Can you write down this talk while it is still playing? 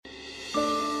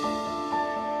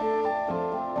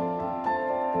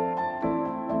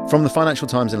From the Financial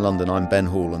Times in London, I'm Ben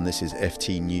Hall and this is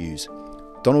FT News.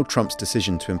 Donald Trump's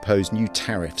decision to impose new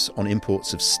tariffs on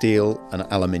imports of steel and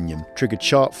aluminium triggered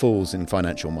sharp falls in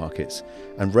financial markets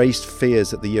and raised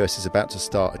fears that the US is about to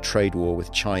start a trade war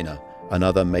with China and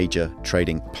other major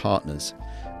trading partners.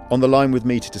 On the line with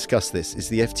me to discuss this is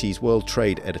the FT's World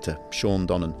Trade editor, Sean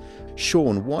Donnan.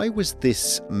 Sean, why was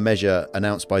this measure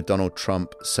announced by Donald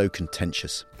Trump so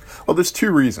contentious? Well, there's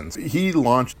two reasons. He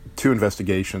launched two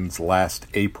investigations last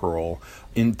April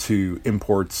into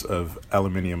imports of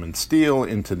aluminium and steel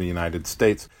into the United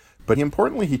States. But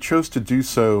importantly, he chose to do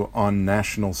so on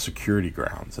national security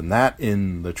grounds. And that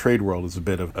in the trade world is a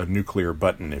bit of a nuclear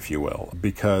button, if you will,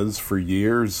 because for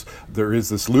years there is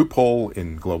this loophole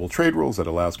in global trade rules that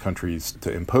allows countries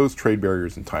to impose trade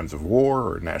barriers in times of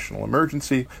war or national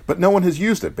emergency. But no one has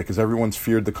used it because everyone's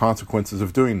feared the consequences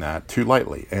of doing that too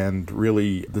lightly. And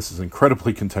really, this is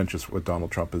incredibly contentious what Donald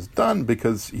Trump has done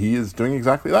because he is doing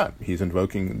exactly that. He's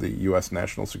invoking the U.S.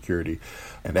 national security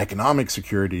and economic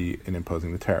security in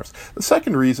imposing the tariffs. The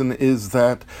second reason is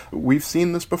that we've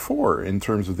seen this before in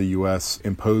terms of the U.S.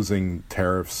 imposing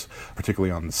tariffs, particularly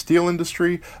on the steel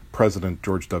industry. President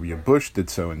George W. Bush did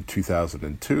so in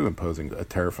 2002, imposing a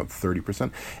tariff of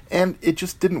 30%. And it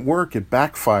just didn't work. It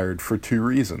backfired for two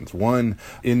reasons. One,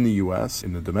 in the U.S.,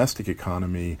 in the domestic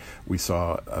economy, we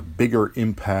saw a bigger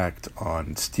impact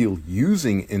on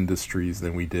steel-using industries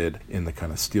than we did in the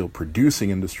kind of steel-producing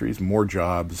industries. More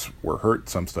jobs were hurt.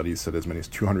 Some studies said as many as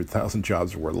 200,000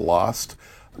 jobs were lost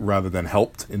rather than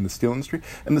helped in the steel industry.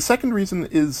 And the second reason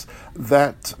is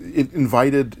that it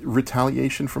invited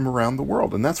retaliation from around the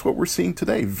world. And that's what we're seeing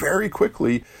today. Very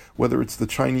quickly, whether it's the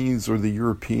Chinese or the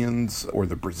Europeans or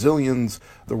the Brazilians,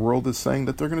 the world is saying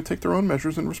that they're going to take their own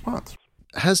measures in response.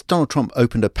 Has Donald Trump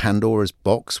opened a Pandora's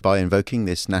box by invoking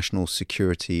this national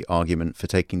security argument for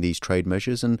taking these trade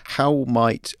measures? And how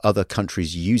might other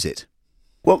countries use it?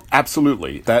 Well,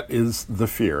 absolutely. That is the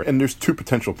fear. And there's two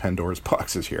potential Pandora's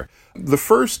boxes here. The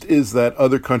first is that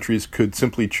other countries could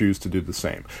simply choose to do the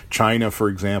same. China, for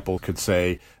example, could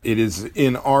say it is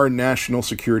in our national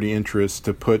security interest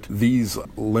to put these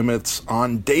limits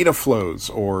on data flows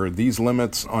or these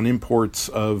limits on imports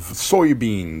of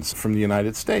soybeans from the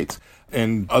United States.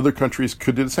 And other countries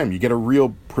could do the same. You get a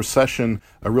real procession,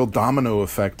 a real domino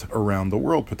effect around the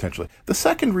world, potentially. The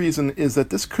second reason is that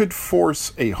this could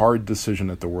force a hard decision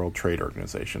at the World Trade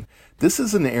Organization. This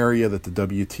is an area that the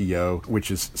WTO,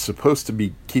 which is supposed to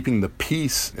be keeping the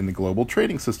peace in the global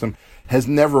trading system, has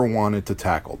never wanted to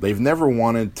tackle. They've never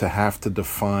wanted to have to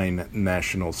define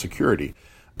national security,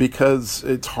 because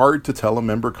it's hard to tell a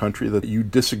member country that you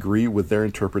disagree with their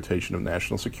interpretation of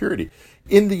national security.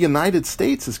 In the United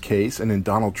States' case, and in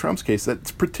Donald Trump's case,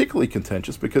 that's particularly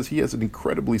contentious because he has an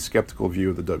incredibly skeptical view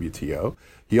of the WTO.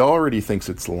 He already thinks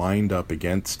it's lined up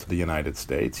against the United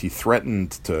States. He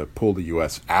threatened to pull the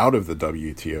U.S. out of the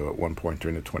WTO at one point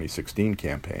during the 2016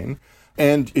 campaign.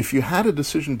 And if you had a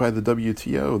decision by the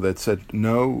WTO that said,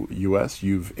 no, U.S.,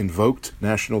 you've invoked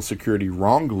national security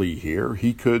wrongly here,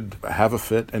 he could have a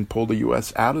fit and pull the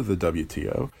U.S. out of the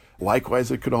WTO. Likewise,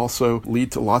 it could also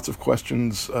lead to lots of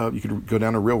questions. You could go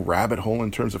down a real rabbit hole in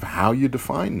terms of how you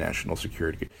define national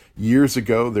security. Years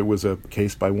ago, there was a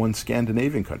case by one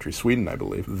Scandinavian country, Sweden, I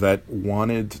believe, that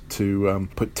wanted to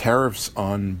put tariffs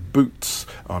on boots,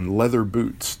 on leather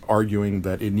boots, arguing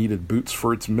that it needed boots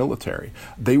for its military.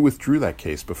 They withdrew that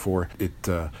case before it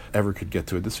ever could get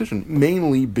to a decision,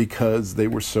 mainly because they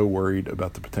were so worried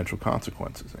about the potential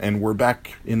consequences. And we're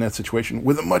back in that situation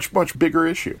with a much, much bigger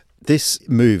issue. This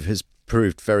move has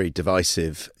proved very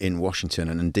divisive in Washington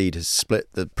and indeed has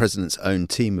split the president's own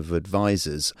team of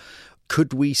advisors.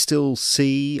 Could we still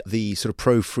see the sort of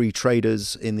pro-free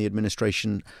traders in the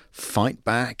administration fight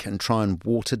back and try and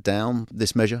water down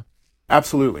this measure?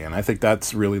 Absolutely, and I think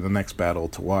that's really the next battle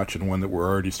to watch and one that we're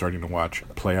already starting to watch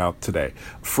play out today.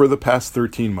 For the past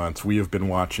 13 months, we have been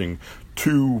watching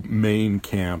two main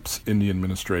camps in the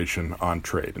administration on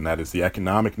trade, and that is the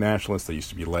economic nationalists that used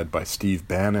to be led by Steve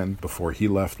Bannon before he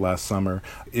left last summer.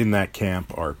 In that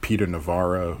camp are Peter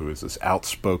Navarro, who is this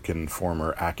outspoken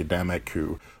former academic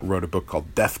who wrote a book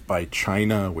called Death by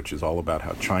China, which is all about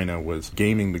how China was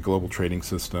gaming the global trading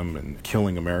system and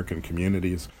killing American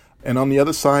communities. And on the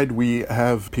other side, we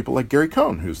have people like Gary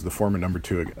Cohn, who's the former number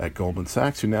two at Goldman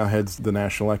Sachs, who now heads the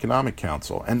National Economic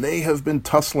Council. And they have been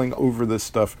tussling over this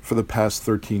stuff for the past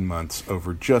 13 months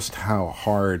over just how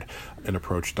hard an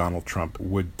approach Donald Trump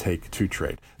would take to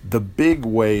trade. The big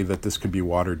way that this could be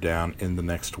watered down in the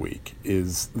next week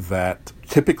is that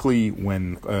Typically,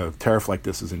 when a tariff like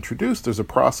this is introduced, there's a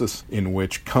process in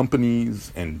which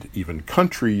companies and even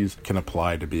countries can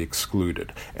apply to be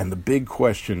excluded. And the big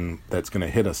question that's going to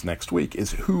hit us next week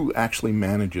is who actually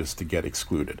manages to get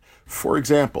excluded. For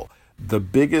example, the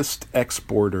biggest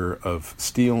exporter of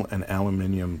steel and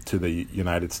aluminium to the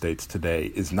United States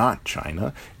today is not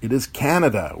China. It is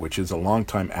Canada, which is a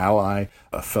longtime ally,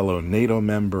 a fellow NATO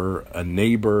member, a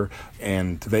neighbor,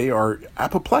 and they are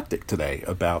apoplectic today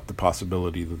about the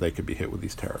possibility that they could be hit with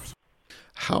these tariffs.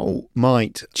 How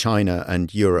might China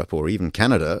and Europe, or even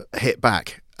Canada, hit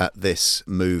back at this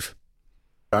move?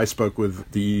 I spoke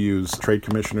with the EU's Trade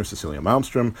Commissioner, Cecilia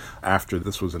Malmström, after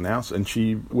this was announced, and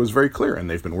she was very clear, and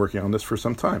they've been working on this for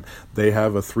some time. They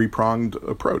have a three-pronged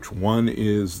approach. One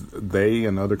is they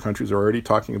and other countries are already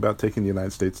talking about taking the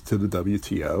United States to the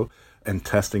WTO and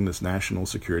testing this national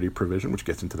security provision, which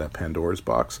gets into that Pandora's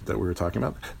box that we were talking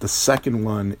about. The second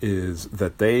one is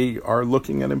that they are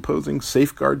looking at imposing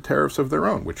safeguard tariffs of their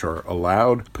own, which are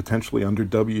allowed potentially under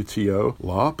WTO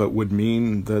law, but would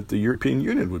mean that the European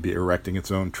Union would be erecting its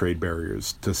own trade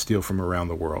barriers to steel from around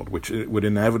the world, which it would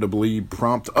inevitably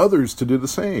prompt others to do the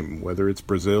same, whether it's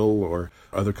Brazil or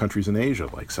other countries in Asia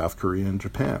like South Korea and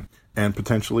Japan, and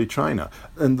potentially China.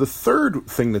 And the third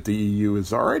thing that the EU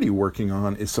is already working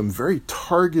on is some very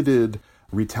targeted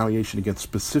retaliation against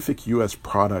specific U.S.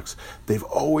 products. They've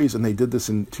always, and they did this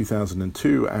in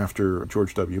 2002 after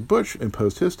George W. Bush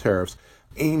imposed his tariffs,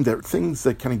 aimed at things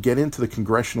that kind of get into the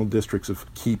congressional districts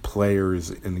of key players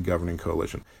in the governing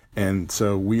coalition. And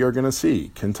so we are going to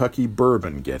see Kentucky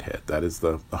bourbon get hit. That is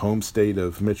the home state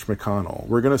of Mitch McConnell.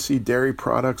 We're going to see dairy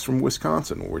products from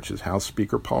Wisconsin, which is House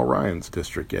Speaker Paul Ryan's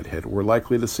district, get hit. We're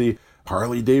likely to see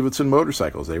Harley-Davidson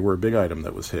motorcycles. They were a big item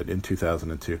that was hit in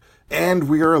 2002. And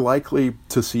we are likely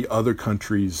to see other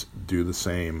countries do the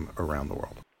same around the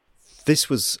world.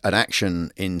 This was an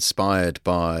action inspired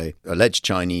by alleged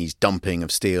Chinese dumping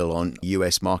of steel on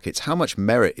US markets. How much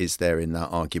merit is there in that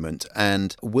argument?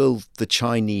 And will the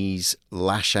Chinese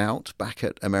lash out back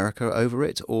at America over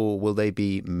it, or will they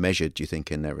be measured, do you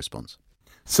think, in their response?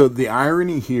 So the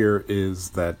irony here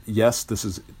is that, yes, this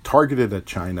is targeted at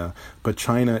China, but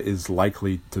China is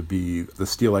likely to be the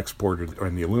steel exporter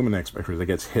and the aluminum exporter that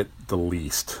gets hit the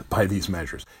least by these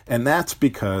measures. And that's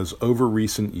because over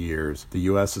recent years, the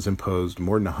U.S. has imposed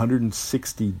more than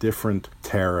 160 different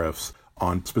tariffs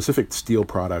on specific steel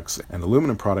products and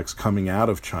aluminum products coming out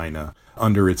of China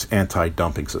under its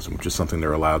anti-dumping system, which is something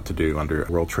they're allowed to do under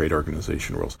World Trade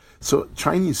Organization rules. So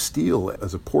Chinese steel,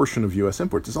 as a portion of U.S.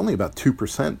 imports, is only about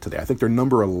 2% today. I think they're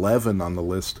number 11 on the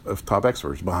list of top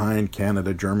exporters, behind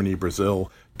Canada, Germany,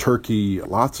 Brazil, Turkey,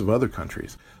 lots of other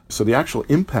countries. So the actual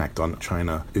impact on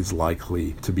China is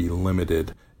likely to be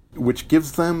limited, which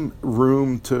gives them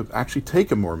room to actually take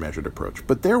a more measured approach.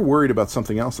 But they're worried about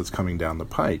something else that's coming down the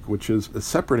pike, which is a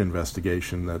separate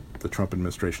investigation that the Trump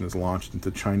administration has launched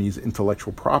into Chinese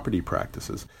intellectual property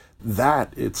practices.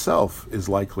 That itself is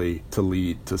likely to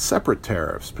lead to separate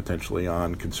tariffs, potentially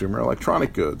on consumer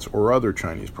electronic goods or other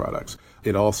Chinese products.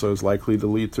 It also is likely to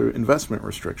lead to investment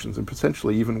restrictions, and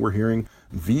potentially even we're hearing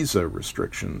visa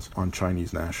restrictions on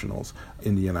Chinese nationals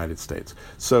in the United States.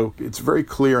 So it's very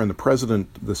clear, and the president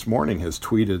this morning has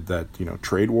tweeted that,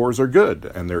 trade wars are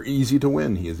good and they're easy to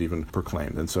win, he has even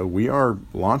proclaimed. And so we are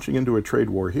launching into a trade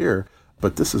war here,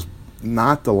 but this is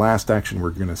not the last action we're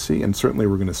going to see, and certainly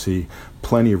we're going to see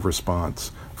plenty of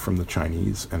response from the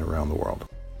Chinese and around the world.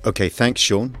 Okay, thanks,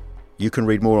 Sean. You can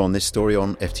read more on this story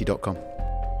on ft.com.